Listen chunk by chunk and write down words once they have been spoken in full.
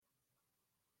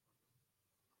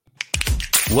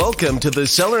Welcome to the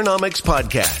Sellernomics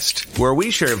Podcast, where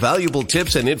we share valuable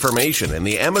tips and information in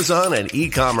the Amazon and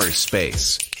e-commerce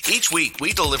space. Each week,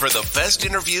 we deliver the best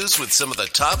interviews with some of the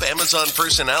top Amazon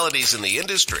personalities in the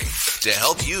industry to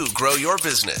help you grow your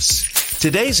business.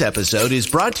 Today's episode is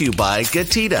brought to you by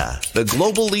Getita, the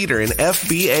global leader in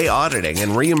FBA auditing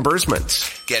and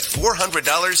reimbursements. Get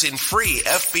 $400 in free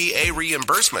FBA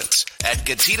reimbursements at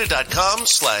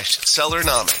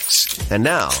Getita.com/Sellernomics. And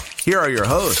now, here are your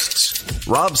hosts,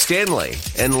 Rob Stanley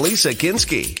and Lisa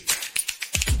Kinski.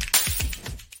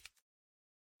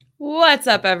 What's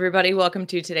up, everybody? Welcome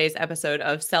to today's episode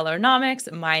of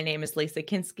Sellernomics. My name is Lisa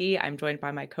Kinski. I'm joined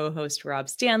by my co-host, Rob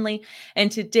Stanley.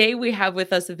 And today we have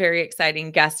with us a very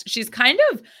exciting guest. She's kind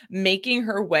of making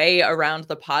her way around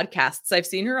the podcasts. I've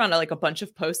seen her on a bunch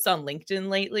of posts on LinkedIn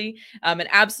lately. An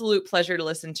absolute pleasure to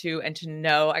listen to and to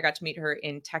know. I got to meet her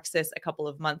in Texas a couple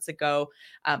of months ago.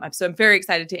 I'm very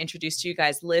excited to introduce to you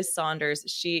guys Liz Saunders.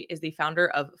 She is the founder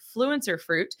of Fluencer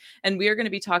Fruit. And we are going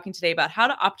to be talking today about how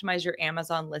to optimize your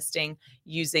Amazon listing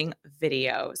using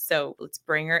video. So let's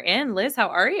bring her in. Liz, how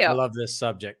are you? I love this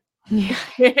subject. Yeah.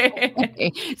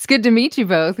 It's good to meet you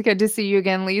both. Good to see you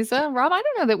again, Lisa. Rob, I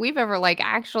don't know that we've ever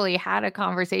actually had a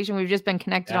conversation. We've just been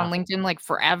connected on LinkedIn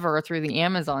forever through the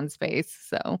Amazon space.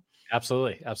 So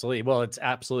Absolutely. Well, it's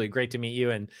absolutely great to meet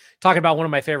you and talking about one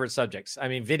of my favorite subjects. I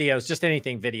mean, videos, just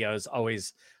anything video is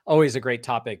always a great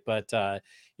topic. But,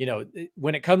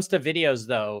 when it comes to videos,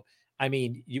 though, I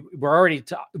mean, we're already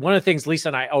one of the things Lisa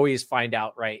and I always find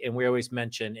out, right? And we always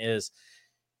mention is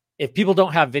if people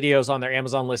don't have videos on their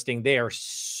Amazon listing, they are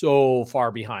so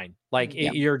far behind.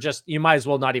 You might as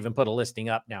well not even put a listing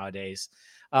up nowadays.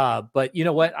 But you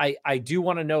know what? I do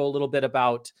want to know a little bit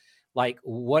about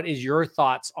what is your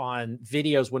thoughts on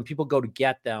videos when people go to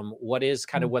get them? What is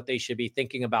kind of what they should be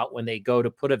thinking about when they go to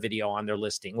put a video on their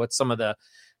listing? What's some of the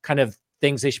kind of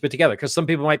things they should put together? Because some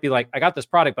people might be like, I got this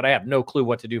product, but I have no clue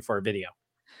what to do for a video.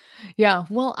 Yeah.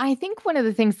 Well, I think one of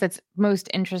the things that's most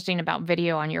interesting about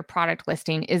video on your product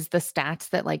listing is the stats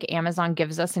that Amazon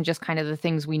gives us and just kind of the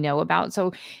things we know about.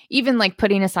 So even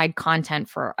putting aside content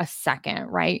for a second,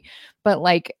 right? But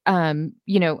in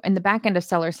the back end of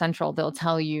Seller Central, they'll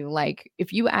tell you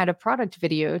if you add a product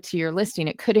video to your listing,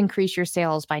 it could increase your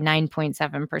sales by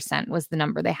 9.7% was the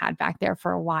number they had back there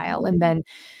for a while. And then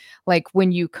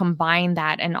when you combine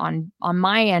that and on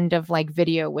my end of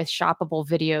video with shoppable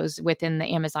videos within the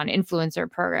Amazon influencer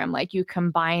program, you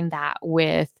combine that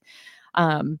with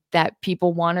that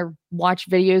people want to watch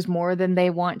videos more than they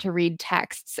want to read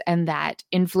texts, and that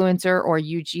influencer or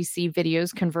UGC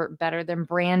videos convert better than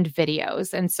brand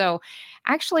videos. And so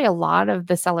actually a lot of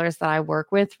the sellers that I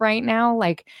work with right now,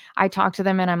 I talk to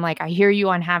them and I'm I hear you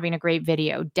on having a great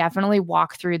video. Definitely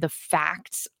walk through the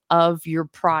facts of your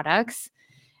products.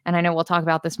 And I know we'll talk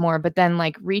about this more, but then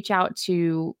reach out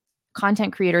to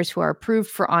content creators who are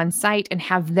approved for on-site and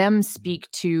have them speak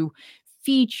to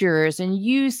features and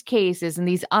use cases and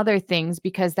these other things,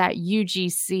 because that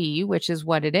UGC, which is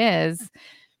what it is,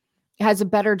 has a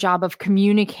better job of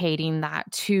communicating that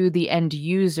to the end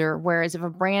user. Whereas if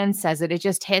a brand says it, it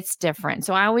just hits different.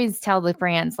 So I always tell the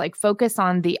brands, focus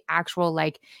on the actual,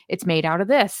 it's made out of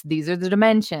this. These are the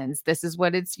dimensions. This is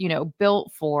what it's,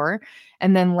 built for.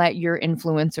 And then let your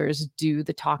influencers do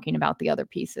the talking about the other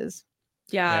pieces.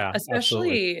 Yeah,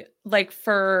 especially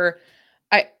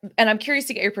I'm curious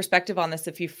to get your perspective on this.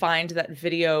 If you find that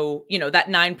video, that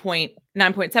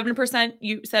 9.7%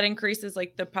 you said increases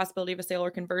the possibility of a sale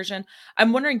or conversion.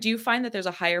 I'm wondering, do you find that there's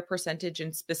a higher percentage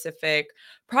in specific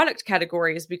product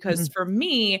categories? Because for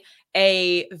me,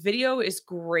 a video is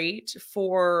great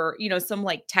for, some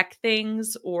tech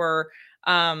things or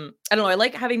I don't know. I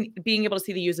like being able to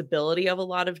see the usability of a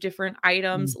lot of different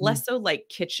items, less so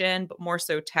kitchen, but more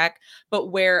so tech.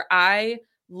 But where I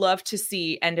love to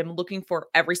see and am looking for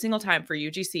every single time for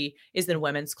UGC is in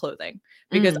women's clothing,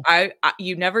 because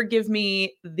you never give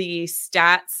me the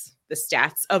stats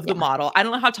of the model. I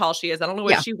don't know how tall she is. I don't know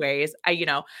what she weighs.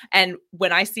 And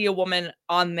when I see a woman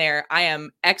on there, I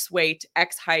am X weight,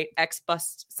 X height, X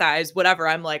bust size, whatever.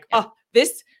 I'm we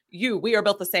are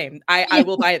built the same. I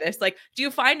will buy this. Do you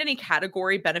find any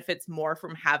category benefits more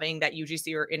from having that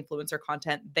UGC or influencer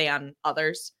content than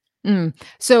others?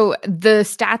 So the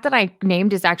stat that I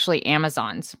named is actually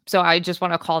Amazon's. So I just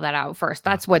want to call that out first.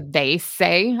 That's what they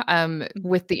say.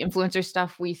 With the influencer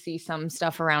stuff, we see some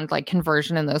stuff around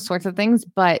conversion and those sorts of things.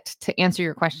 But to answer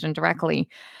your question directly,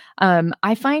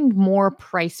 I find more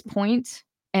price point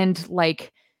and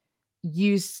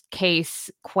use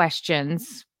case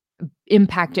questions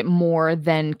impact it more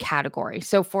than category.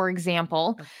 So for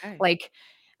example,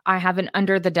 I have an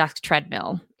under the desk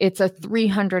treadmill. It's a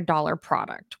 $300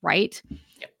 product, right?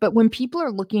 Yep. But when people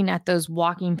are looking at those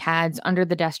walking pads under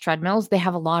the desk treadmills, they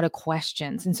have a lot of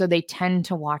questions. And so they tend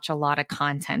to watch a lot of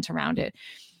content around it.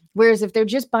 Whereas if they're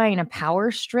just buying a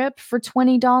power strip for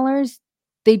 $20,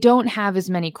 they don't have as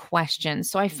many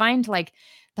questions. So I find like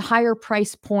the higher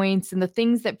price points and the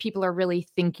things that people are really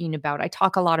thinking about. I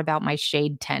talk a lot about my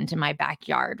shade tent in my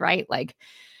backyard, right? Like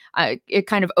it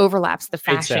kind of overlaps the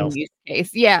Shade fashion sales. use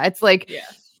case. Yeah. It's like, Yeah.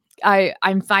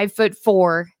 I'm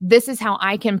 5'4". This is how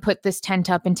I can put this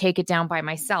tent up and take it down by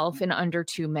myself in under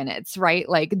 2 minutes, right?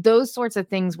 Like those sorts of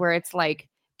things where it's like,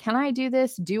 can I do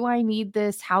this? Do I need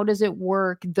this? How does it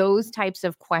work? Those types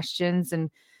of questions.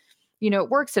 And, it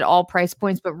works at all price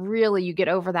points, but really you get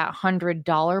over that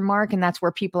 $100 mark. And that's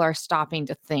where people are stopping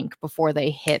to think before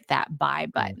they hit that buy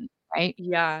button, right?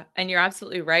 Yeah, and you're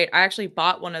absolutely right. I actually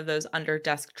bought one of those under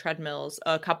desk treadmills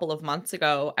a couple of months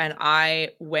ago, and I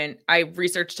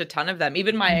researched a ton of them.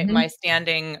 Even my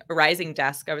standing rising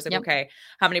desk, I was like, Yep. okay,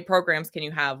 how many programs can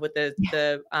you have with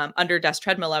the under desk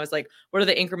treadmill? I was like, what are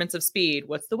the increments of speed?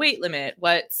 What's the weight limit?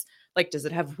 What's like, does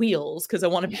it have wheels? Because I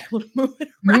want to be able to move it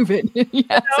around. Move it.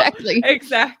 Yeah, exactly.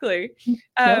 Exactly.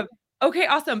 Yep. Okay,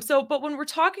 awesome. So, but when we're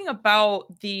talking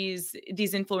about these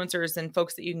influencers and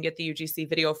folks that you can get the UGC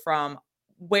video from,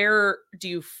 where do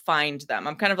you find them?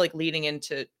 I'm kind of like leading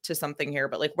into something here,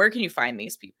 but like, where can you find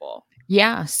these people?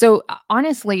 Yeah. So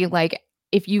honestly, like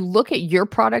if you look at your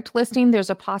product listing, there's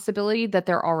a possibility that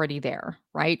they're already there,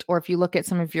 right? Or if you look at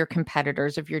some of your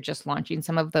competitors, if you're just launching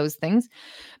some of those things.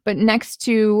 But next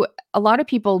to a lot of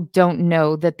people don't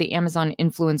know that the Amazon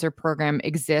influencer program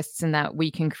exists and that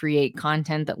we can create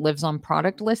content that lives on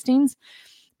product listings.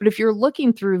 But if you're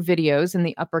looking through videos, and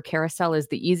the upper carousel is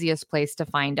the easiest place to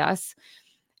find us,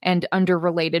 and under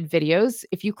related videos,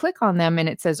 if you click on them and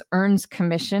it says earns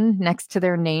commission next to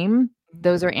their name,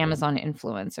 those are Amazon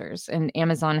influencers. And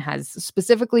Amazon has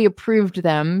specifically approved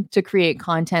them to create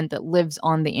content that lives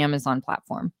on the Amazon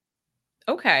platform.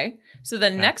 Okay. So the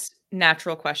next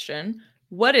natural question,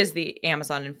 what is the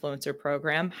Amazon influencer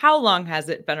program? How long has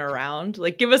it been around?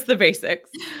 Like, give us the basics.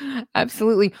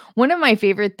 Absolutely. One of my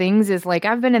favorite things is like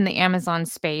I've been in the Amazon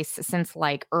space since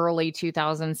like early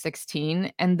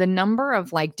 2016, and the number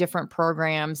of like different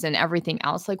programs and everything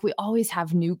else, like we always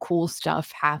have new cool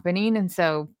stuff happening. And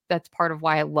so that's part of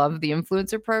why I love the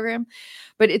influencer program.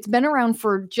 But it's been around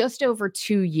for just over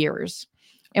 2 years.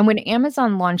 And when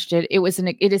Amazon launched it,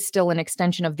 it is still an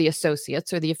extension of the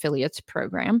associates or the affiliates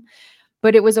program.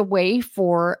 But it was a way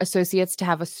for associates to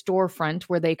have a storefront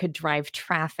where they could drive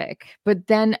traffic. But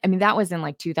then, I mean, that was in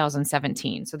like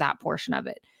 2017, so that portion of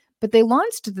it. But they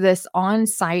launched this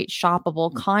on-site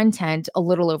shoppable content a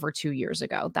little over 2 years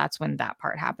ago. That's when that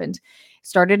part happened.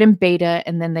 Started in beta,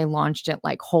 and then they launched it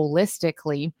like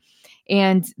holistically.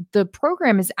 And the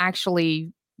program is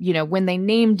actually, when they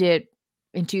named it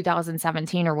in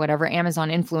 2017 or whatever, Amazon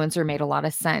influencer made a lot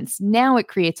of sense. Now it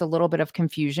creates a little bit of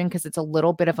confusion because it's a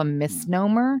little bit of a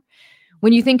misnomer.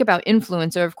 When you think about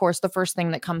influencer, of course, the first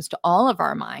thing that comes to all of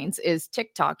our minds is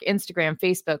TikTok, Instagram,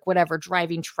 Facebook, whatever,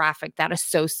 driving traffic, that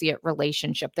associate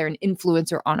relationship. They're an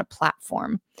influencer on a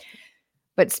platform.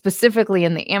 But specifically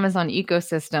in the Amazon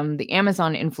ecosystem, the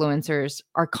Amazon influencers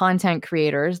are content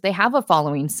creators. They have a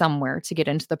following somewhere to get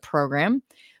into the program,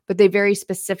 but they very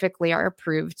specifically are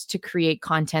approved to create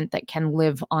content that can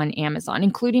live on Amazon,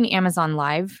 including Amazon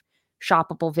Live,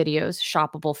 shoppable videos,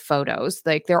 shoppable photos.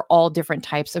 Like they're all different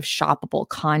types of shoppable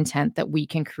content that we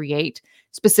can create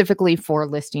specifically for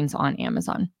listings on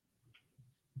Amazon.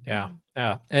 Yeah.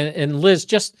 And Liz,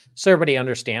 just so everybody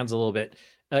understands a little bit,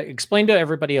 explain to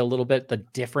everybody a little bit the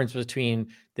difference between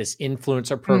this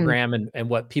influencer program and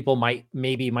what people might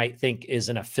think is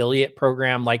an affiliate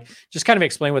program. Like, just kind of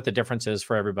explain what the difference is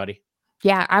for everybody.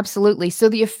 Yeah, absolutely. So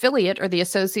the affiliate or the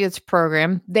associates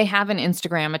program, they have an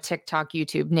Instagram, a TikTok,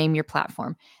 YouTube, name your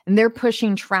platform, and they're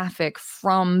pushing traffic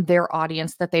from their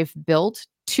audience that they've built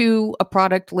to a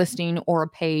product listing or a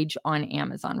page on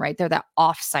Amazon, right? They're that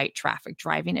off-site traffic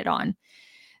driving it on.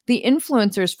 The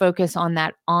influencers focus on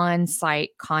that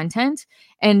on-site content.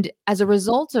 And as a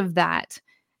result of that,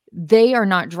 they are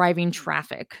not driving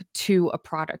traffic to a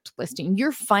product listing.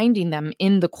 You're finding them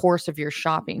in the course of your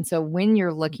shopping. So when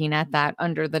you're looking at that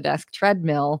under the desk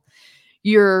treadmill,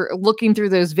 you're looking through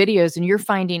those videos and you're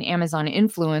finding Amazon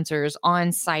influencers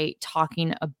on site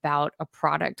talking about a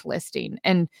product listing.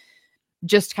 And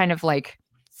just kind of like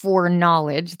for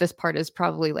knowledge, this part is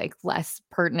probably like less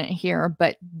pertinent here,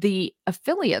 but the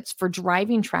affiliates for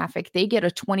driving traffic, they get a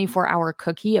 24-hour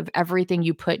cookie of everything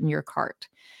you put in your cart.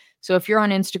 So if you're on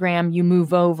Instagram, you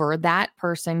move over, that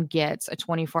person gets a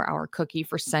 24-hour cookie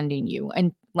for sending you,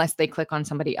 unless they click on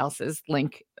somebody else's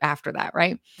link after that,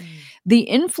 right? The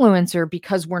influencer,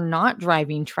 because we're not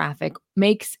driving traffic,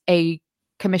 makes a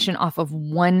commission off of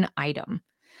one item.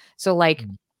 So like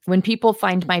when people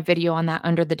find my video on that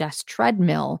under the desk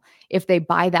treadmill, if they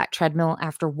buy that treadmill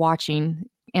after watching,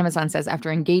 Amazon says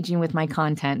after engaging with my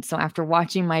content, so after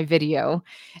watching my video,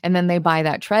 and then they buy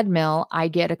that treadmill, I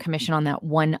get a commission on that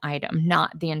one item,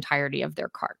 not the entirety of their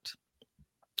cart.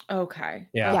 Okay.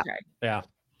 Yeah. Okay. Yeah.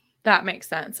 That makes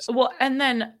sense. Well, and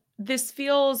then this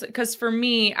feels, because for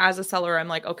me as a seller, I'm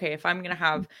like, okay, if I'm going to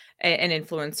have an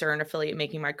influencer, an affiliate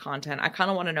making my content, I kind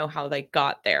of want to know how they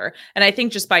got there. And I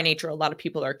think just by nature, a lot of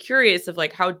people are curious of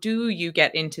like, how do you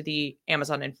get into the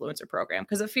Amazon influencer program?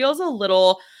 Because it feels a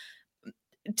little,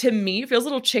 to me, it feels a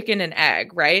little chicken and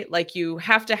egg, right? Like you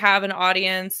have to have an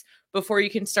audience before you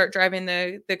can start driving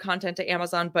the content to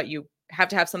Amazon, but you have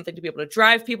to have something to be able to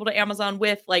drive people to Amazon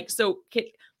with. Like, so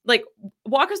like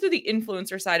walk us through the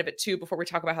influencer side of it too, before we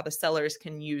talk about how the sellers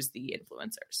can use the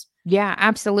influencers. Yeah,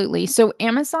 absolutely. So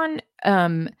Amazon,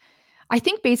 I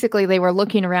think basically they were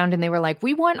looking around and they were like,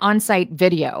 we want on-site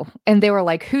video. And they were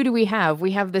like, who do we have? We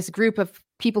have this group of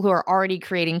people who are already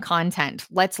creating content.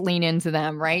 Let's lean into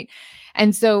them, right?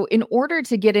 And so in order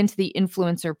to get into the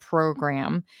influencer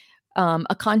program,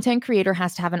 a content creator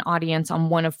has to have an audience on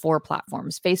one of 4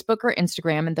 platforms, Facebook or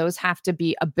Instagram, and those have to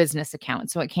be a business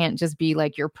account. So it can't just be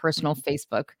like your personal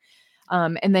Facebook.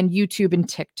 And then YouTube and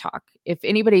TikTok. If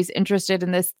anybody's interested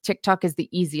in this, TikTok is the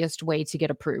easiest way to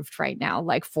get approved right now,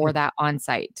 like for that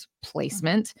on-site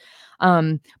placement.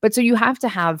 But so you have to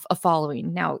have a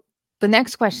following. Now, the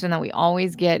next question that we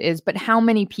always get is, but how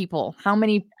many people, how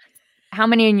many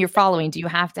in your following do you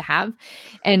have to have?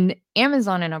 And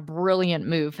Amazon, in a brilliant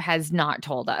move, has not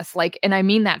told us. Like, and I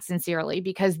mean that sincerely,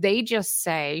 because they just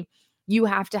say you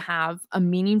have to have a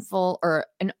meaningful or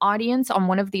an audience on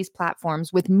one of these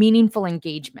platforms with meaningful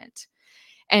engagement.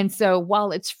 And so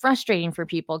while it's frustrating for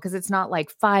people because it's not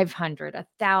like 500,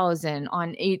 1,000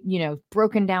 on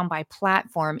broken down by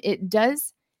platform, it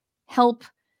does help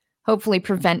hopefully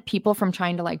prevent people from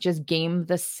trying to like just game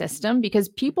the system, because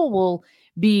people will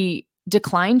be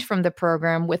declined from the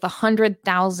program with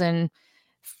 100,000,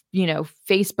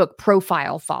 Facebook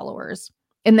profile followers.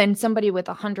 And then somebody with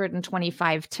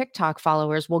 125 TikTok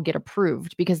followers will get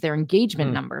approved because their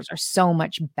engagement numbers are so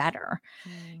much better.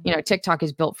 TikTok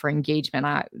is built for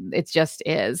engagement. It just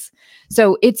is.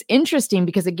 So it's interesting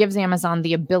because it gives Amazon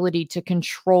the ability to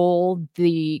control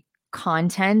the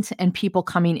content and people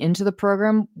coming into the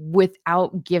program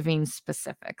without giving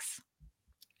specifics.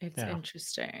 It's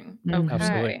interesting. Mhm. Okay.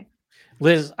 Absolutely.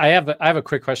 Liz, I have a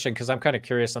quick question because I'm kind of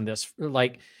curious on this.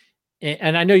 Like,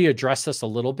 and I know you addressed this a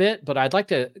little bit, but I'd like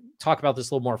to talk about this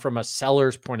a little more from a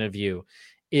seller's point of view.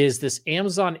 Is this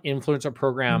Amazon influencer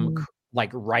program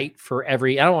like right for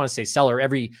every, I don't want to say seller,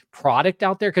 every product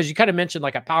out there? Because you kind of mentioned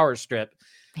like a power strip,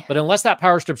 but unless that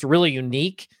power strip's really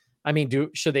unique, I mean,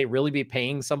 should they really be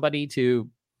paying somebody to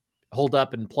hold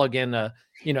up and plug in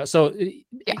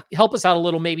help us out a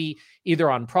little, maybe either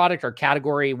on product or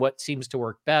category, what seems to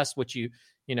work best, which you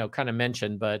kind of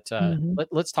mentioned, but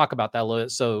let's talk about that a little bit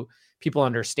so people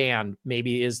understand,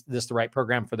 maybe is this the right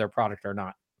program for their product or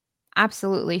not?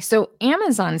 Absolutely. So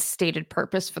Amazon's stated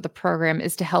purpose for the program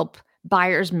is to help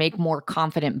buyers make more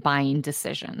confident buying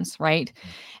decisions, right?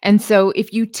 And so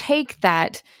if you take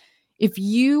that, if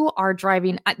you are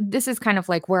driving, this is kind of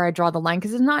like where I draw the line,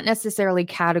 because it's not necessarily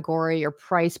category or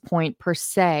price point per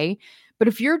se, but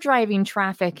if you're driving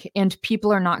traffic and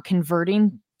people are not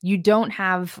converting, you don't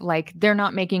have they're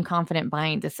not making confident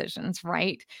buying decisions,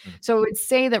 right? So I would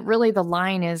say that really the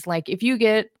line is like, if you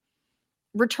get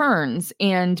returns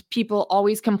and people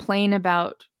always complain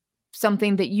about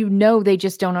something that they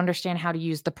just don't understand how to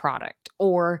use the product,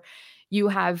 or you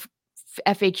have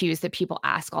FAQs that people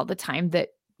ask all the time that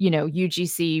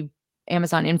UGC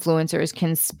Amazon influencers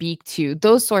can speak to,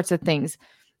 those sorts of things.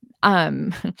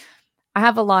 I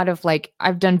have a lot of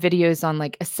I've done videos on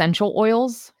essential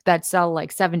oils that sell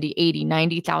 70, 80,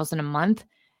 90,000 a month.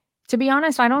 To be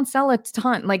honest, I don't sell a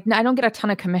ton. I don't get a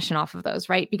ton of commission off of those,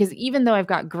 right? Because even though I've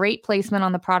got great placement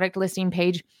on the product listing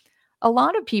page, a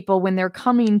lot of people, when they're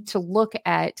coming to look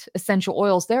at essential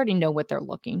oils, they already know what they're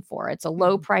looking for. It's a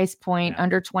low price point,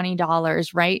 under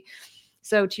 $20, right?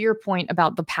 So to your point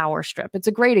about the power strip, it's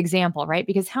a great example, right?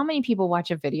 Because how many people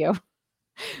watch a video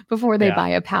before they buy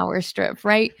a power strip,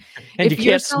 right? And you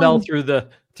can't smell through the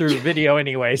through video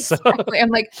anyway. So Exactly. I'm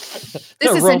like, this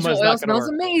essential oil smells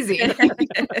amazing. It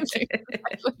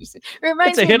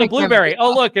reminds it's a me hint my of blueberry. grandmother's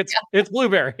Oh, look, it's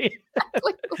blueberry.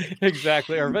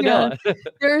 Exactly. Or vanilla.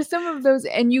 There are some of those,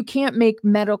 and you can't make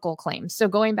medical claims. So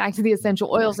going back to the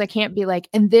essential oils, I can't be like,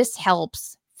 and this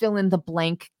helps fill in the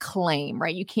blank claim,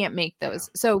 right? You can't make those.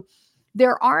 So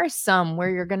there are some where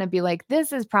you're going to be like,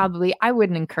 this is probably, I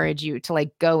wouldn't encourage you to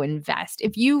like go invest.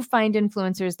 If you find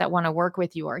influencers that want to work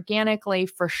with you organically,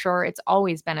 for sure, it's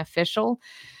always beneficial.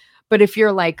 But if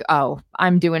you're like, oh,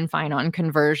 I'm doing fine on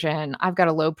conversion, I've got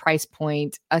a low price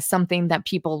point, something that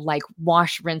people like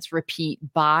wash, rinse, repeat,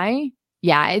 buy.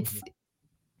 Yeah,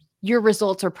 your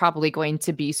results are probably going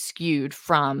to be skewed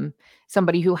from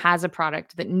somebody who has a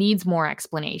product that needs more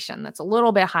explanation, that's a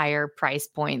little bit higher price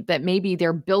point, that maybe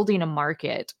they're building a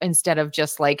market instead of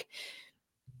just like,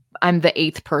 I'm the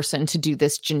 8th person to do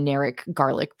this generic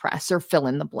garlic press or fill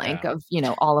in the blank of,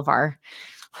 all of our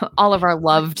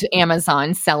loved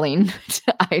Amazon selling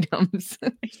items.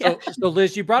 So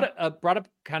Liz, you brought up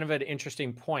kind of an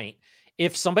interesting point.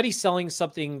 If somebody's selling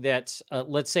something that's,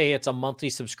 let's say it's a monthly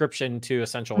subscription to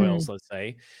essential oils, let's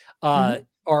say,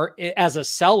 or as a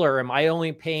seller, am I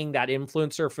only paying that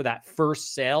influencer for that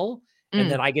first sale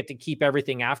and then I get to keep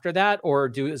everything after that? Or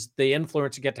does the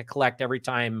influencer get to collect every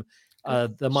time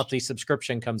the monthly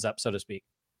subscription comes up, so to speak?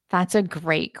 That's a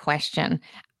great question.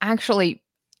 Actually,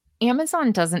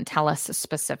 Amazon doesn't tell us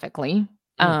specifically,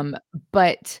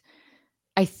 but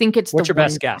I think it's what's the your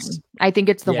best guess? I think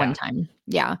it's the one time.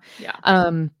 Yeah.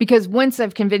 Because once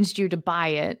I've convinced you to buy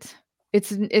it,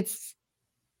 it's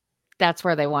that's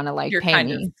where they want to like pay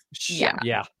me.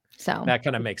 Yeah. So that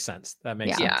kind of makes sense. That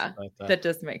makes sense. Yeah, that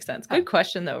does make sense. Good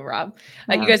question though, Rob.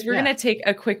 You guys, we're going to take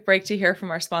a quick break to hear from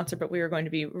our sponsor, but we are going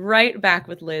to be right back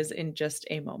with Liz in just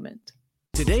a moment.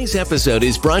 Today's episode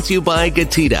is brought to you by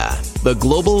Getida, the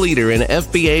global leader in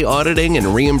FBA auditing and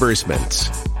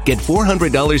reimbursements. Get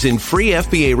 $400 in free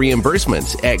FBA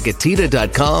reimbursements at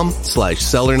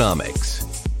Getida.com/Sellernomics.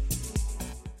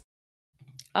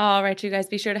 All right, you guys,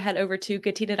 be sure to head over to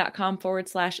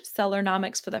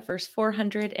Getida.com/Sellernomics for the first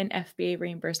 $400 in FBA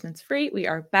reimbursements free. We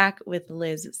are back with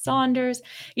Liz Saunders.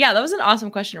 Yeah, that was an awesome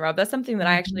question, Rob. That's something that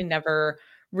I actually never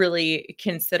really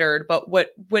considered, but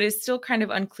what is still kind of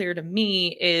unclear to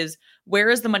me is where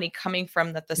is the money coming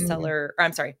from that the seller, or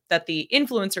I'm sorry, that the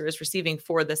influencer is receiving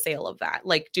for the sale of that?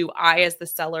 Like, do I as the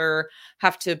seller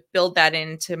have to build that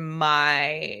into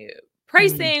my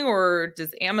pricing, or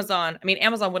does Amazon, I mean,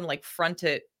 Amazon wouldn't like front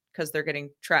it because they're getting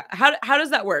how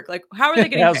does that work? Like, how are they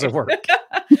getting how does it work?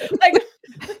 Like,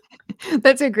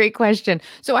 that's a great question.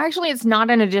 So actually it's not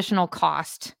an additional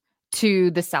cost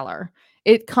to the seller.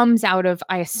 It comes out of,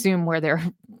 I assume where they're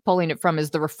pulling it from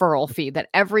is the referral fee that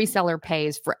every seller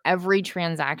pays for every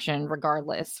transaction,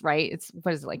 regardless, right? It's,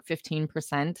 what is it, like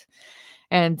 15%?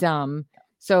 And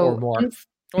so or more.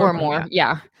 Or more.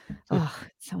 Yeah. Oh,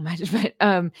 so much. But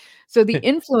so the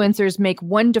influencers make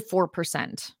 1 to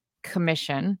 4%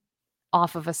 commission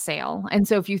off of a sale. And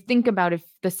so if you think about, if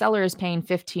the seller is paying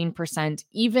 15%,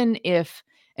 even if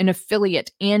an affiliate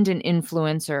and an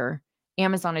influencer,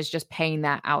 Amazon is just paying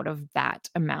that out of that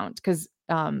amount, because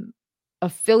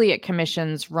affiliate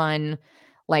commissions run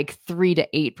like 3 to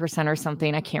 8% or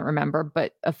something. I can't remember,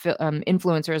 but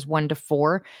influencer is 1 to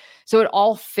 4. So it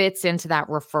all fits into that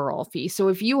referral fee. So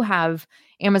if you have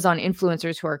Amazon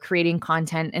influencers who are creating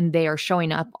content and they are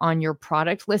showing up on your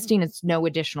product listing, it's no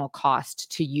additional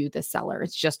cost to you, the seller.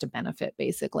 It's just a benefit,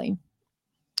 basically.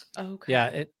 Okay.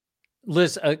 Yeah.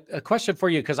 Liz, a question for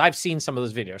you, because I've seen some of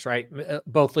those videos, right?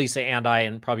 Both Lisa and I,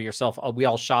 and probably yourself, we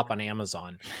all shop on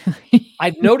Amazon.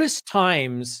 I've noticed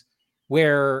times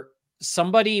where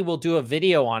somebody will do a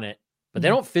video on it, but they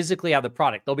don't physically have the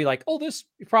product. They'll be like, oh, this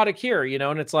product here,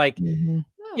 and it's like,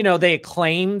 they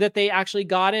claim that they actually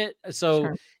got it.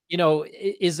 So,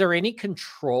 is there any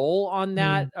control on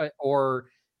that? Or,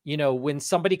 when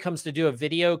somebody comes to do a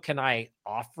video, can I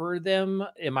offer them?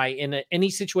 Am I in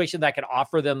any situation that can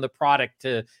offer them the product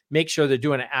to make sure they're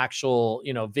doing an actual,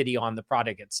 video on the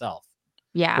product itself?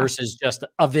 Yeah. Versus just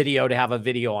a video to have a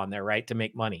video on there, right? To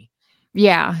make money.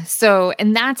 Yeah. So,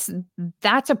 and that's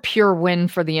a pure win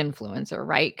for the influencer,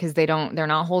 right? Because they're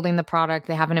not holding the product.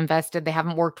 They haven't invested. They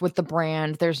haven't worked with the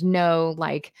brand. There's no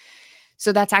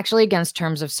so that's actually against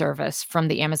terms of service from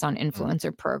the Amazon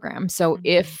influencer program. So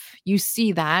if you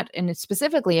see that, and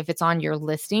specifically if it's on your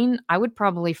listing, I would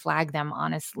probably flag them,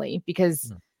 honestly,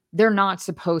 because they're not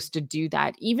supposed to do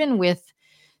that. Even with,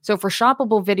 so for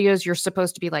shoppable videos, you're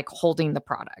supposed to be like holding the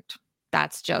product.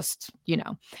 that's just,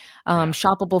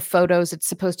 shoppable photos. It's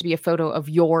supposed to be a photo of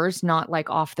yours, not like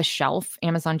off the shelf.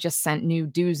 Amazon just sent new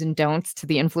do's and don'ts to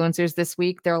the influencers this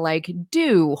week. They're like,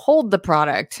 hold the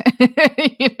product,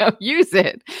 use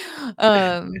it.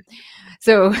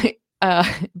 So,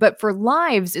 but for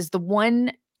lives is the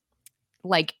one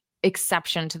like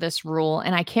exception to this rule.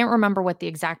 And I can't remember what the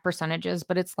exact percentage is,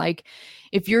 but it's like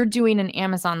if you're doing an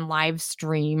Amazon live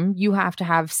stream, you have to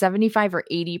have 75 or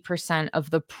 80%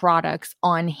 of the products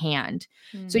on hand.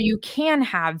 So you can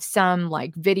have some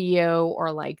like video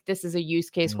or like this is a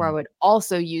use case where I would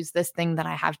also use this thing that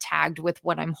I have tagged with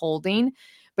what I'm holding.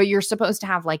 But you're supposed to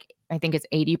have like, I think it's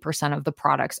 80% of the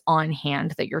products on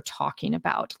hand that you're talking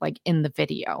about, like in the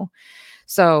video.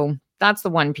 So that's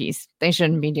the one piece. They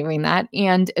shouldn't be doing that.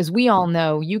 And as we all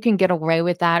know, you can get away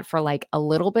with that for like a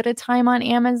little bit of time on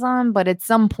Amazon, but at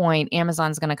some point,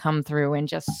 Amazon's going to come through and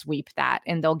just sweep that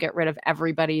and they'll get rid of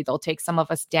everybody. They'll take some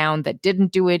of us down that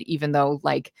didn't do it, even though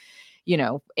like,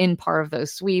 in part of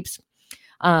those sweeps.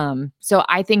 So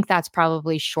I think that's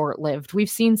probably short-lived. We've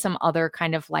seen some other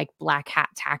kind of like black hat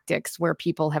tactics where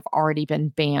people have already been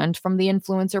banned from the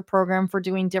influencer program for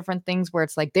doing different things where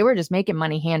it's like they were just making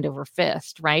money hand over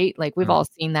fist, right? Like we've all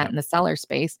seen that in the seller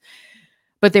space,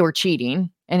 but they were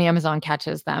cheating and Amazon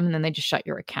catches them and then they just shut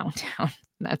your account down.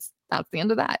 That's the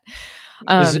end of that.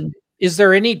 Is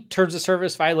there any terms of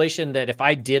service violation that if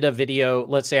I did a video,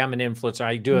 let's say I'm an influencer,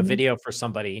 I do a video for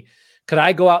somebody, could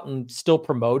I go out and still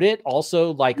promote it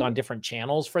also like on different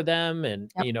channels for them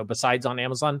and, besides on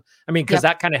Amazon? I mean, because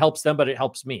that kind of helps them, but it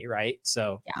helps me, right?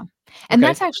 So, yeah. And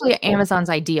that's actually Amazon's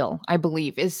ideal, I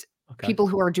believe, is people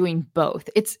who are doing both.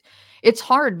 It's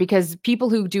hard because people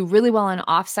who do really well on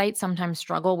offsite sometimes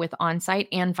struggle with onsite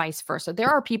and vice versa. There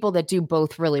are people that do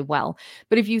both really well.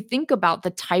 But if you think about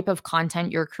the type of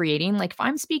content you're creating, like if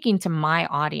I'm speaking to my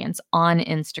audience on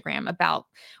Instagram about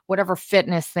whatever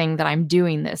fitness thing that I'm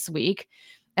doing this week,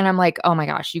 and I'm like, oh my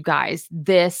gosh, you guys,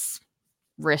 this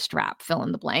wrist wrap, fill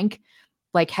in the blank,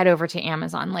 like head over to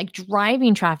Amazon. Like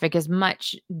driving traffic is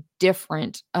much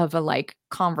different of a like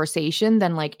conversation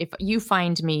than like if you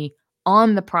find me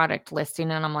on the product listing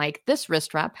and I'm like, this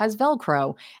wrist wrap has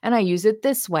Velcro and I use it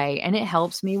this way and it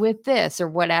helps me with this or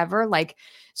whatever. Like,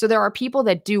 so there are people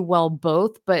that do well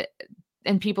both,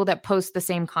 and people that post the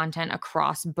same content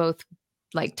across both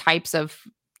like types of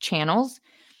channels.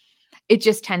 It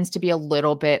just tends to be a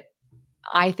little bit,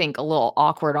 I think, a little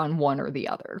awkward on one or the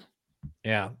other.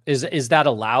 Yeah. Is that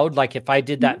allowed? Like if I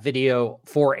did that video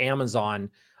for Amazon,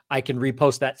 I can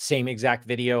repost that same exact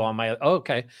video on my,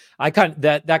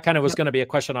 that kind of was going to be a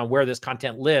question on where this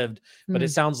content lived, but it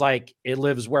sounds like it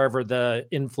lives wherever the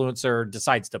influencer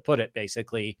decides to put it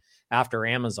basically after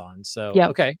Amazon. So,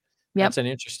 that's an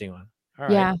interesting one. All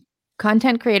right. Yeah.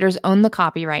 Content creators own the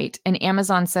copyright and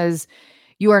Amazon says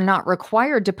you are not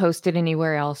required to post it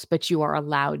anywhere else, but you are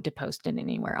allowed to post it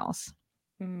anywhere else.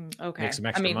 Okay. Make some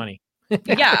extra money.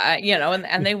 Yeah,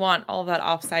 and they want all that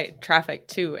offsite traffic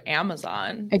to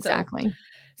Amazon. Exactly.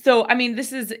 So, I mean,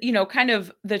 this is, kind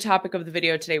of the topic of the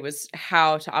video today was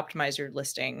how to optimize your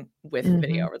listing with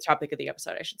video, or the topic of the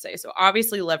episode, I should say. So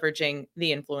obviously leveraging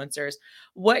the influencers.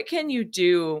 What can you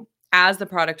do as the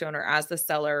product owner, as the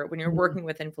seller, when you're working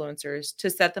with influencers to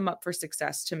set them up for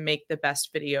success, to make the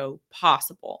best video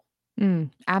possible?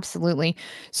 Absolutely.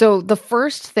 So the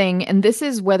first thing, and this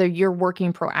is whether you're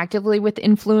working proactively with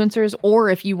influencers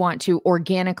or if you want to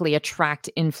organically attract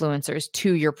influencers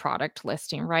to your product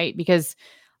listing, right? Because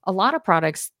a lot of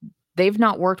products, they've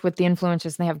not worked with the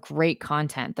influencers and they have great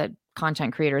content that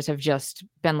content creators have just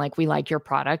been like, we like your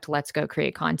product, let's go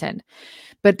create content.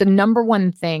 But the number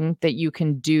one thing that you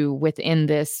can do within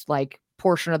this like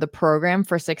portion of the program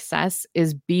for success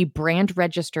is be brand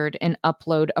registered and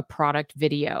upload a product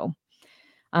video.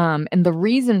 And the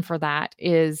reason for that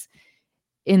is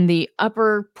in the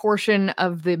upper portion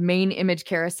of the main image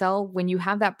carousel, when you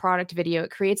have that product video,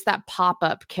 it creates that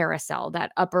pop-up carousel,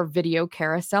 that upper video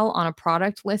carousel on a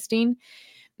product listing.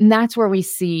 And that's where we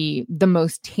see the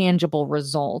most tangible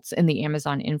results in the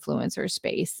Amazon influencer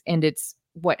space. And it's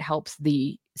what helps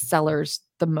the sellers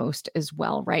the most as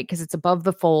well, right? Because it's above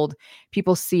the fold.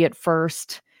 People see it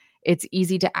first. It's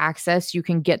easy to access. You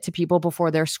can get to people before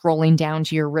they're scrolling down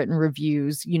to your written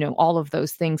reviews, all of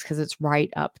those things, because it's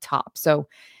right up top. So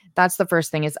that's the first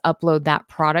thing, is upload that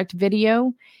product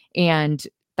video. And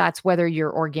that's whether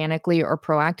you're organically or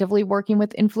proactively working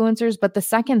with influencers. But the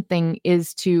second thing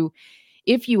is to,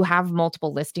 if you have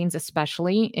multiple listings,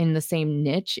 especially in the same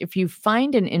niche, if you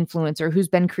find an influencer who's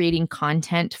been creating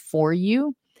content for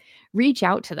you, reach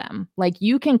out to them. Like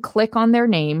you can click on their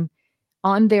name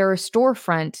on their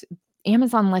storefront.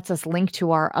 Amazon lets us link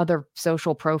to our other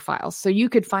social profiles. So you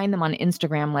could find them on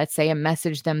Instagram, let's say, and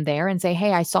message them there and say,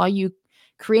 hey, I saw you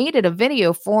created a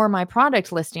video for my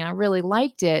product listing. I really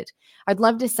liked it. I'd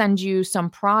love to send you some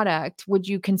product. Would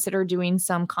you consider doing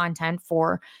some content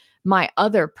for my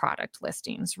other product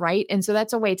listings? Right. And so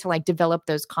that's a way to like develop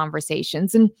those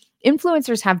conversations. And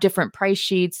influencers have different price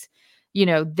sheets.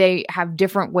 They have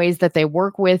different ways that they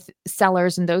work with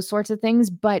sellers and those sorts of things.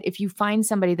 But if you find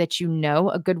somebody that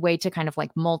a good way to kind of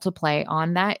like multiply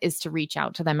on that is to reach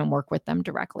out to them and work with them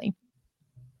directly.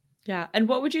 Yeah. And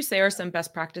what would you say are some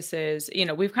best practices?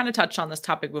 We've kind of touched on this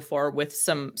topic before with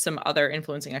some other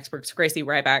influencing experts, Gracie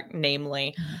Ryback,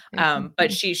 namely.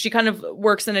 But she kind of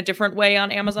works in a different way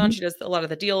on Amazon. She does a lot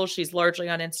of the deals. She's largely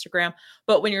on Instagram.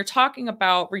 But when you're talking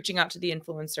about reaching out to the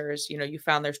influencers, you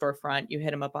found their storefront, you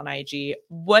hit them up on IG.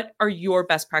 What are your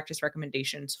best practice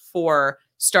recommendations for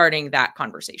starting that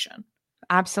conversation?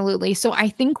 Absolutely. So I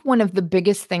think one of the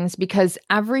biggest things, because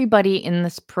everybody in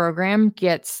this program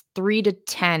gets 3 to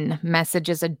 10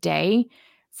 messages a day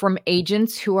from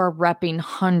agents who are repping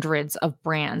hundreds of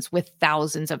brands with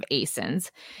thousands of ASINs.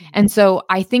 And so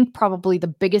I think probably the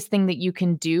biggest thing that you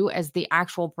can do as the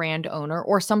actual brand owner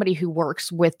or somebody who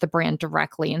works with the brand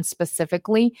directly and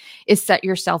specifically is set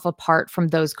yourself apart from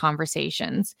those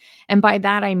conversations. And by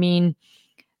that, I mean,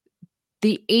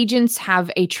 the agents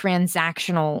have a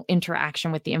transactional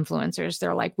interaction with the influencers.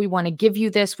 They're like, we want to give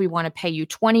you this. We want to pay you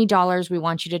 $20. We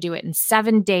want you to do it in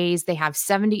 7 days. They have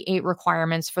 78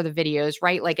 requirements for the videos,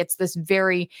 right? Like it's this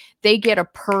they get a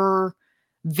per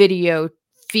video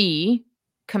fee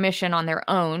commission on their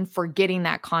own for getting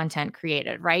that content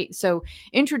created, right? So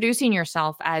introducing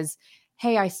yourself as,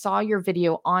 hey, I saw your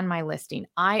video on my listing.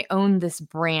 I own this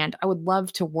brand. I would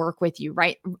love to work with you,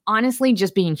 right? Honestly,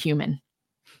 just being human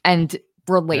and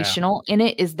relational in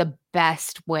it is the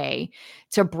best way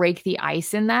to break the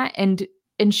ice in that and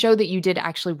show that you did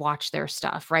actually watch their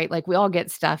stuff, right? Like we all get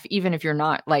stuff, even if you're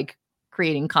not like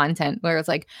creating content where it's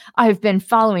like, I've been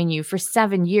following you for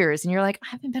 7 years. And you're like, I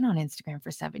haven't been on Instagram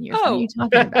for 7 years. What are you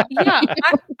talking about? Yeah.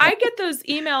 I get those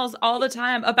emails all the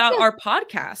time about our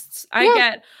podcasts.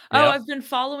 I've been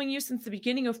following you since the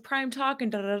beginning of Prime Talk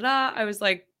and I was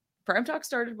like, Prime Talk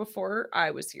started before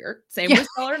I was here. Same with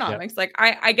Sellernomics. Like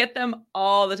I get them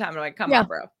all the time. I'm like, come on,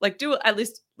 bro. Like do at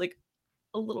least like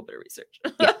a little bit of research.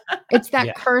 It's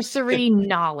that cursory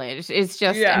knowledge. It's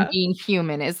just and being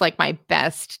human is like my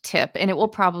best tip. And it will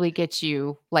probably get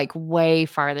you like way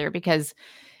farther because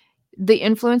the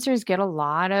influencers get a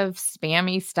lot of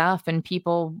spammy stuff and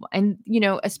people, and,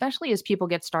 especially as people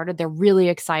get started, they're really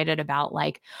excited about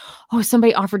like, oh,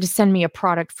 somebody offered to send me a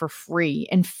product for free.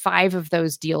 And 5 of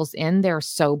those deals in, they're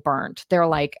so burnt. They're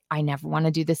like, I never want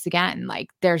to do this again. Like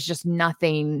there's just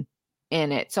nothing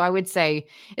in it. So I would say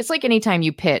it's like anytime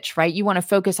you pitch, right? You want to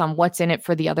focus on what's in it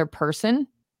for the other person.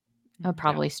 I'll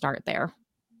probably start there.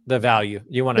 The value.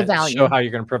 You want to show how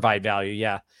you're going to provide value.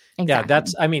 Yeah.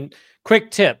 Exactly. Yeah.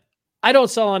 Quick tip. I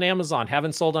don't sell on Amazon,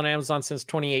 haven't sold on Amazon since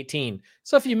 2018.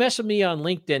 So if you message me on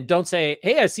LinkedIn, don't say,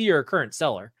 hey, I see you're a current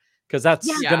seller, because that's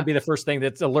going to be the first thing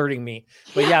that's alerting me.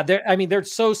 But they're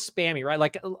so spammy, right?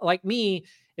 Like me,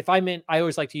 if I'm in, I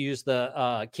always like to use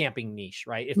the camping niche,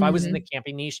 right? If I was in the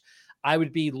camping niche, I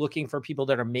would be looking for people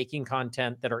that are making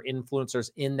content that are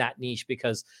influencers in that niche,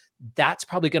 because that's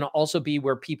probably going to also be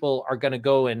where people are going to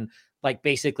go and like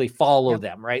basically follow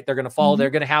them, right? They're going to follow, they're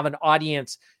going to have an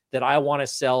audience that I want to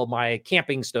sell my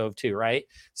camping stove to, right?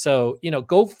 So,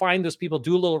 go find those people,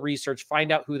 do a little research,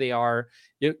 find out who they are.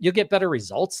 You'll get better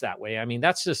results that way. I mean,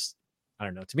 that's just, I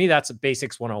don't know. To me, that's a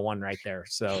basics 101 right there.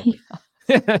 So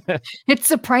it's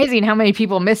surprising how many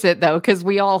people miss it though, because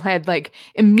we all had like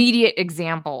immediate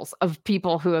examples of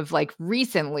people who have like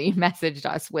recently messaged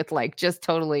us with like just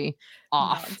totally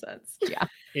off nonsense. Yeah.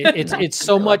 It's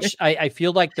so much. I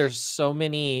feel like there's so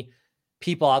many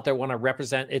people out there want to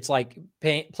represent. It's like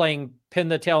playing pin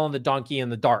the tail on the donkey in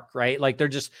the dark, right? Like they're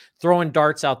just throwing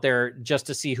darts out there just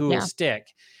to see who will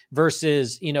stick.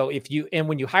 Versus,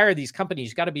 when you hire these companies,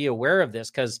 you got to be aware of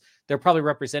this, because they're probably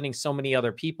representing so many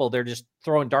other people. They're just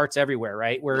throwing darts everywhere,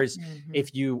 right? Whereas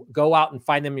if you go out and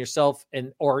find them yourself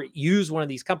or use one of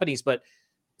these companies, but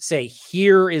say,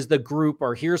 here is the group,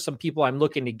 or here's some people I'm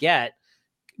looking to get,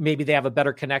 maybe they have a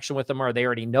better connection with them, or they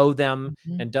already know them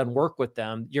and done work with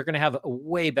them, you're going to have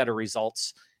way better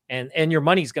results, and your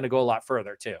money's going to go a lot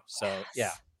further too. So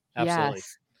absolutely.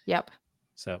 Yes. Yep.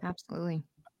 So absolutely.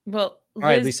 Well, Liz, all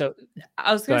right, Lisa.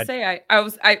 I was going to say,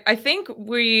 I think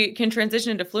we can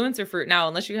transition into Fluencer Fruit now,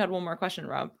 unless you had one more question,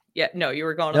 Rob. Yeah, no, you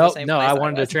were going to the same place. No, I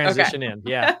wanted to transition in.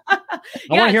 Yeah. I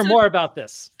want to hear so more about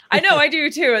this. I know, I do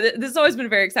too. This has always been a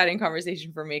very exciting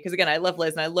conversation for me because, again, I love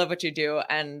Liz and I love what you do,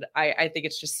 and I think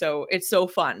it's just it's so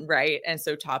fun, right, and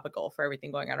so topical for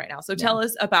everything going on right now. So tell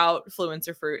us about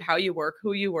Fluencer Fruit, how you work,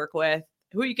 who you work with,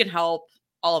 who you can help,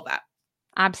 all of that.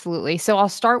 Absolutely. So I'll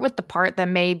start with the part that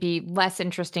may be less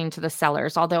interesting to the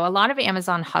sellers. Although a lot of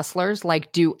Amazon hustlers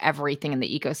like do everything in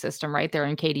the ecosystem, right? They're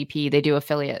in KDP, they do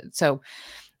affiliate. So,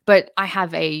 but I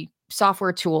have a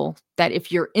software tool that if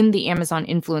you're in the Amazon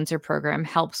influencer program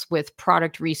helps with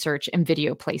product research and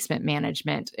video placement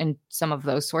management and some of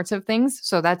those sorts of things.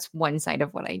 So that's one side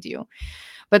of what I do.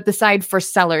 But the side for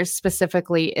sellers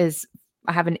specifically is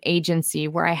I have an agency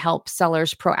where I help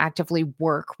sellers proactively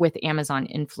work with Amazon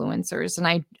influencers.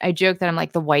 And I joke that I'm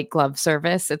like the white glove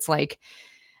service. It's like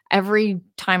every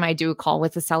time I do a call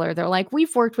with a seller, they're like,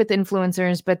 we've worked with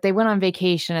influencers, but they went on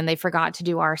vacation and they forgot to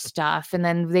do our stuff. And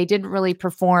then they didn't really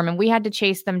perform and we had to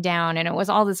chase them down. And it was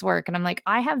all this work. And I'm like,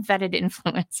 I have vetted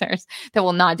influencers that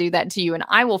will not do that to you. And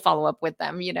I will follow up with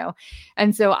them, you know?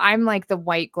 And so I'm like the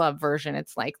white glove version.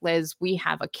 It's like, Liz, we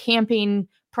have a camping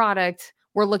product.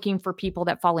 We're looking for people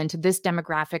that fall into this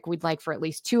demographic. We'd like for at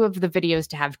least 2 of the videos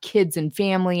to have kids and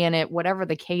family in it, whatever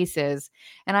the case is.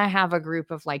 And I have a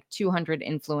group of like 200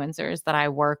 influencers that I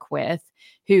work with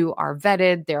who are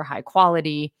vetted, they're high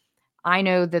quality. I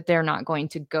know that they're not going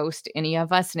to ghost any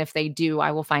of us. And if they do,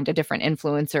 I will find a different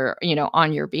influencer, you know,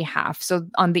 on your behalf. So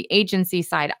on the agency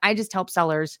side, I just help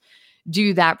sellers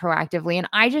do that proactively. And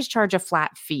I just charge a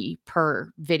flat fee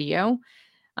per video.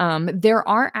 There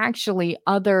are actually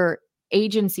other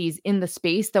agencies in the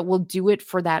space that will do it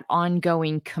for that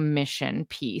ongoing commission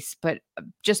piece. But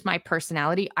just my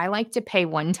personality, I like to pay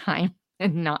one time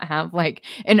and not have like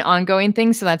an ongoing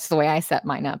thing. So that's the way I set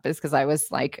mine up, is because I was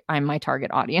like, I'm my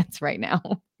target audience right now.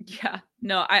 Yeah,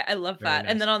 no, I love that.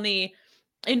 Nice. And then on the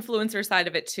influencer side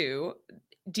of it too,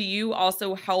 do you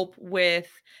also help with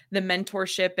the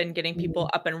mentorship and getting people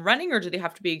up and running, or do they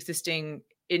have to be existing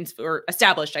or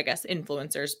established, I guess,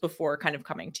 influencers before kind of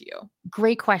coming to you?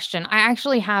 Great question. I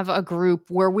actually have a group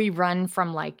where we run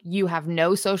from like you have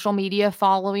no social media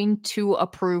following to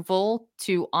approval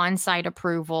to on-site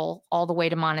approval all the way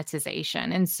to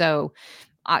monetization. And so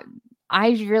I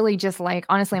really just like,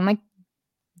 honestly, I'm like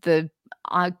the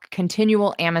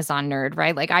continual Amazon nerd,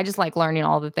 right? Like I just like learning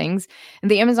all the things.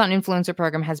 And the Amazon influencer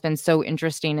program has been so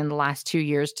interesting in the last 2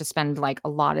 years to spend like a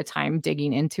lot of time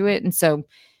digging into it. And so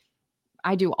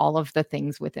I do all of the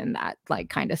things within that like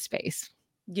kind of space.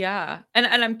 Yeah. And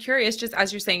I'm curious, just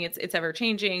as you're saying, it's ever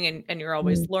changing and you're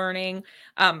always learning.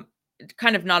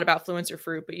 Kind of not about Fluencer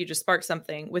Fruit, but you just sparked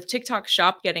something with TikTok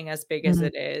Shop getting as big as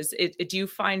it is. Do you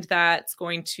find that's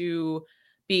going to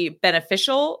be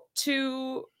beneficial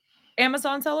to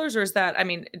Amazon sellers, or is that, I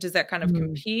mean, does that kind of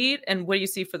compete? And what do you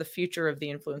see for the future of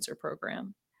the influencer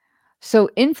program?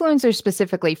 So influencers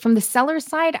specifically, from the seller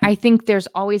side, I think there's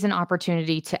always an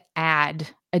opportunity to add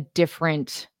a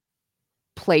different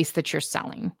place that you're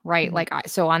selling, right? Like,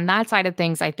 so on that side of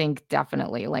things, I think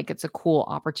definitely like it's a cool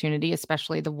opportunity,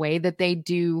 especially the way that they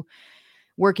do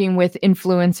working with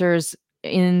influencers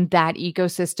in that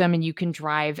ecosystem. And you can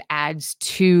drive ads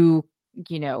to,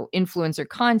 you know, influencer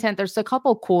content. There's a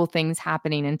couple cool things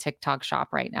happening in TikTok Shop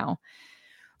right now.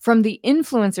 From the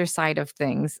influencer side of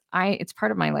things, it's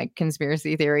part of my like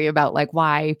conspiracy theory about like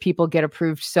why people get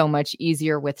approved so much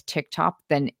easier with TikTok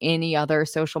than any other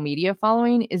social media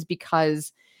following is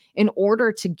because in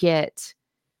order to get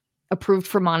approved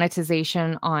for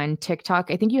monetization on TikTok,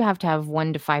 I think you have to have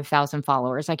 1 to 5,000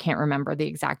 followers. I can't remember the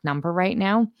exact number right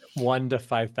now. 1 to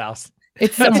 5,000.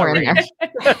 It's somewhere in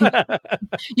there.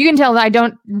 You can tell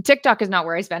that TikTok is not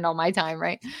where I spend all my time,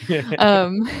 right?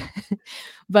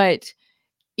 But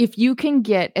if you can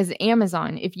get, as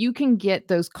Amazon, if you can get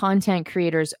those content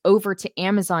creators over to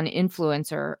Amazon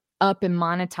influencer up and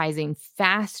monetizing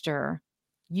faster,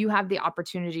 you have the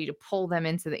opportunity to pull them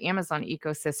into the Amazon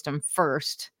ecosystem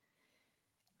first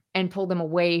and pull them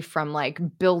away from like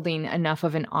building enough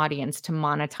of an audience to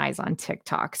monetize on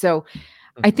TikTok. So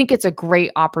I think it's a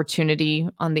great opportunity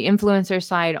on the influencer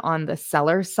side. On the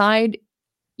seller side,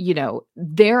 you know,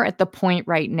 they're at the point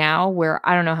right now where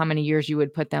I don't know how many years you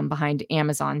would put them behind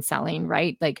Amazon selling,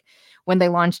 right? Like when they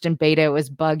launched in beta, it was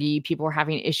buggy. People were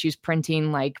having issues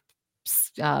printing like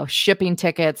shipping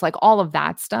tickets, like all of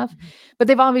that stuff. But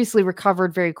they've obviously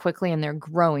recovered very quickly and they're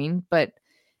growing. But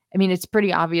I mean, it's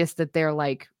pretty obvious that they're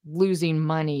like losing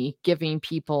money, giving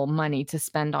people money to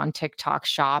spend on TikTok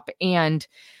Shop, and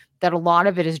that a lot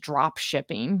of it is drop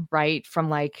shipping, right? From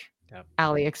like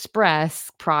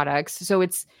AliExpress products. So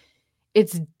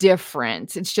it's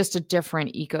different. It's just a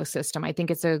different ecosystem. I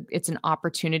think it's an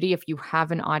opportunity if you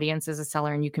have an audience as a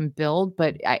seller and you can build,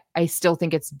 but I still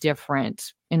think it's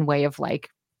different in way of like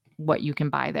what you can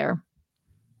buy there.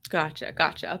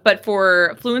 Gotcha. But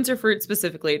for Fluencer Fruit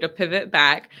specifically, to pivot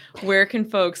back, where can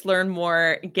folks learn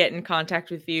more, get in contact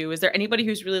with you? Is there anybody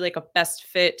who's really like a best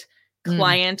fit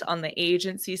client on the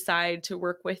agency side to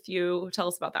work with you? Tell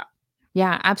us about that.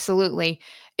 Yeah, absolutely.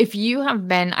 If you have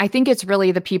been, I think it's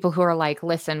really the people who are like,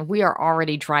 listen, we are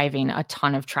already driving a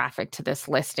ton of traffic to this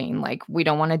listing. Like, we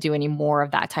don't want to do any more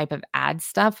of that type of ad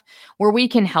stuff. Where we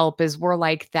can help is we're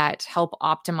like that, help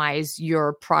optimize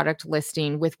your product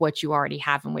listing with what you already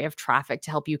have in way of traffic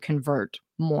to help you convert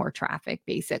more traffic,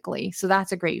 basically. So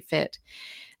that's a great fit.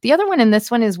 The other one, and this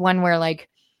one is one where like,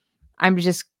 I'm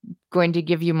just going to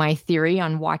give you my theory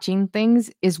on watching things,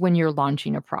 is when you're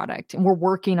launching a product. And we're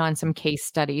working on some case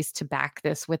studies to back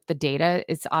this with the data.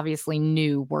 It's obviously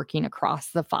new working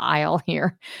across the file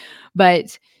here.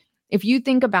 But if you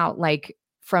think about like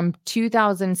from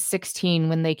 2016,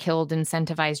 when they killed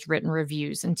incentivized written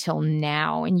reviews until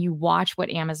now, and you watch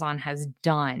what Amazon has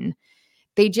done,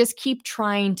 they just keep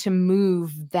trying to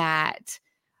move that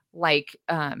like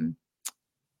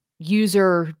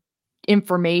user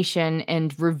information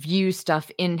and review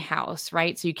stuff in-house,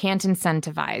 right? So you can't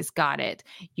incentivize, got it.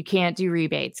 You can't do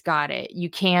rebates, got it. You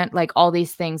can't like all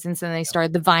these things. And so they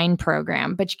started the Vine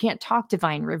program, but you can't talk to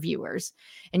Vine reviewers.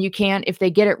 And you can't, if they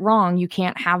get it wrong, you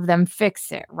can't have them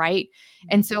fix it, right?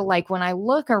 And so like when I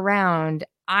look around,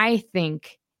 I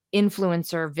think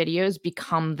influencer videos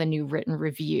become the new written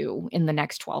review in the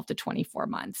next 12 to 24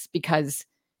 months because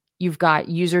you've got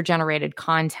user-generated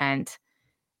content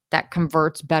that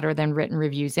converts better than written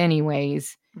reviews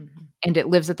anyways. And it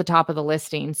lives at the top of the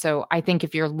listing. So I think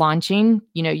if you're launching,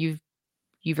 you know,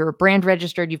 you're brand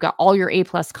registered, you've got all your A+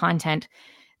 content.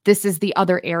 This is the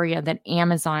other area that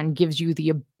Amazon gives you the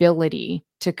ability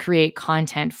to create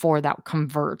content for that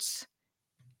converts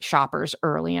shoppers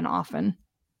early and often.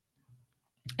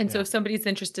 And so if somebody's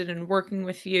interested in working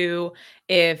with you,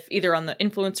 if either on the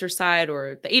influencer side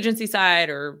or the agency side,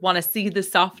 or want to see the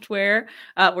software,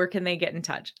 where can they get in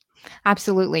touch?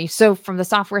 Absolutely. So from the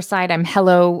software side, I'm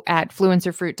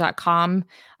hello@fluencerfruit.com.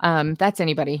 That's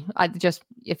anybody. Just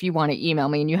if you want to email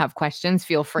me and you have questions,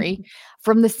 feel free.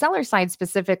 From the seller side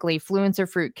specifically,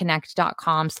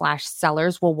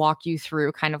 fluencerfruitconnect.com/sellers will walk you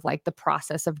through kind of like the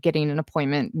process of getting an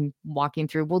appointment and walking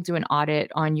through. We'll do an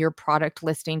audit on your product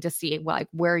listing to see like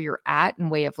where you're at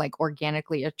in way of like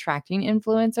organically attracting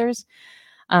influencers.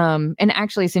 And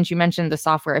actually, since you mentioned the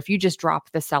software, if you just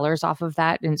drop the sellers off of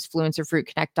that and it's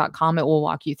fluencerfruitconnect.com, it will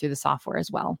walk you through the software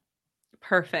as well.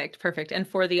 Perfect. And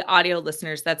for the audio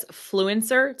listeners, that's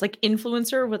Fluencer. It's like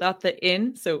influencer without the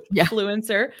in. So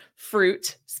Fluencer,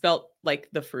 fruit, spelt like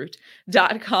the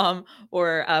fruit.com,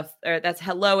 or that's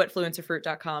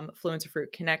hello@fluencerfruit.com,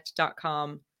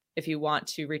 fluencerfruitconnect.com. If you want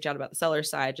to reach out about the seller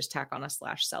side, just tack on a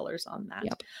 /sellers on that.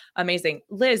 Yep. Amazing.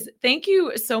 Liz, thank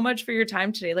you so much for your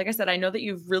time today. Like I said, I know that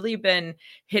you've really been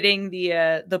hitting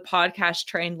the podcast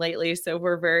train lately. So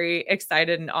we're very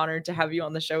excited and honored to have you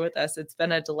on the show with us. It's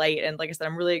been a delight. And like I said,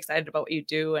 I'm really excited about what you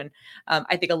do. And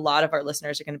I think a lot of our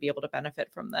listeners are going to be able to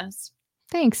benefit from this.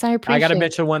 Thanks. I appreciate it. I got to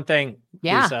mention one thing,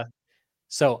 yeah. Lisa.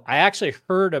 So I actually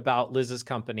heard about Liz's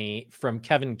company from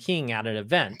Kevin King at an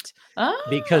event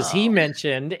because he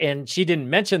mentioned, and she didn't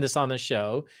mention this on the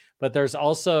show, but there's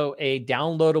also a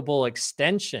downloadable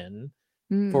extension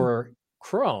for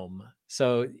Chrome.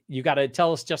 So you got to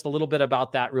tell us just a little bit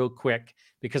about that real quick,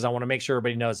 because I want to make sure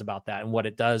everybody knows about that and what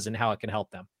it does and how it can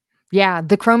help them. Yeah,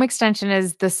 the Chrome extension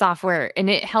is the software and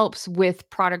it helps with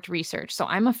product research. So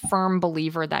I'm a firm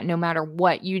believer that no matter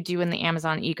what you do in the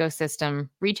Amazon ecosystem,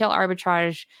 retail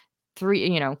arbitrage,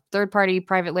 third-party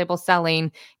private label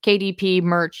selling, KDP,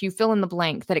 merch, you fill in the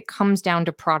blank, that it comes down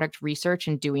to product research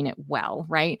and doing it well,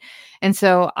 right? And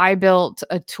so I built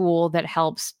a tool that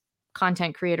helps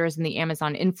content creators in the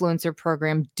Amazon influencer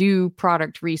program do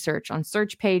product research on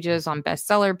search pages, on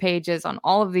bestseller pages, on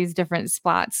all of these different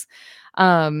spots.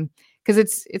 Because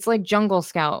it's like Jungle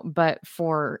Scout, but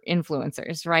for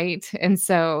influencers, right? And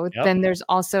so then there's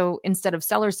also, instead of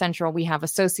Seller Central, we have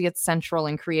Associates Central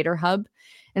and Creator Hub.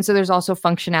 And so there's also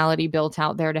functionality built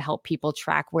out there to help people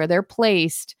track where they're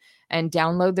placed and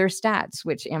download their stats,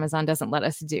 which Amazon doesn't let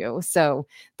us do. So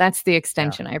that's the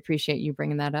extension. I appreciate you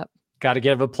bringing that up. Got to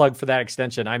give a plug for that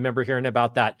extension. I remember hearing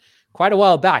about that quite a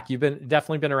while back. You've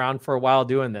definitely been around for a while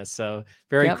doing this. So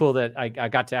very cool that I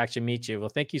got to actually meet you. Well,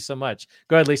 thank you so much.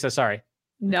 Go ahead, Lisa. Sorry.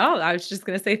 No, I was just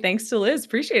going to say thanks to Liz.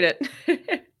 Appreciate it.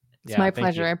 It's my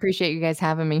pleasure. I appreciate you guys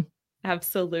having me.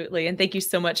 Absolutely. And thank you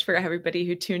so much for everybody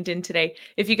who tuned in today.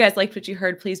 If you guys liked what you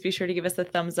heard, please be sure to give us a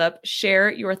thumbs up,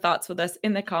 share your thoughts with us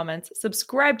in the comments,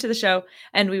 subscribe to the show,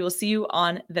 and we will see you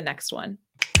on the next one.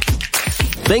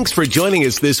 Thanks for joining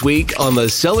us this week on the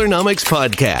Sellernomics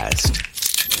Podcast.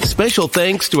 Special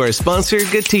thanks to our sponsor,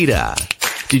 Getita.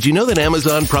 Did you know that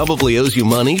Amazon probably owes you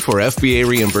money for FBA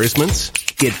reimbursements?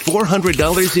 Get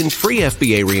 $400 in free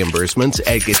FBA reimbursements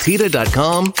at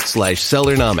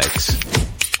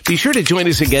Getita.com/Sellernomics. Be sure to join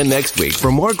us again next week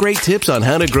for more great tips on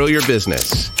how to grow your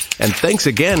business. And thanks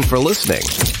again for listening.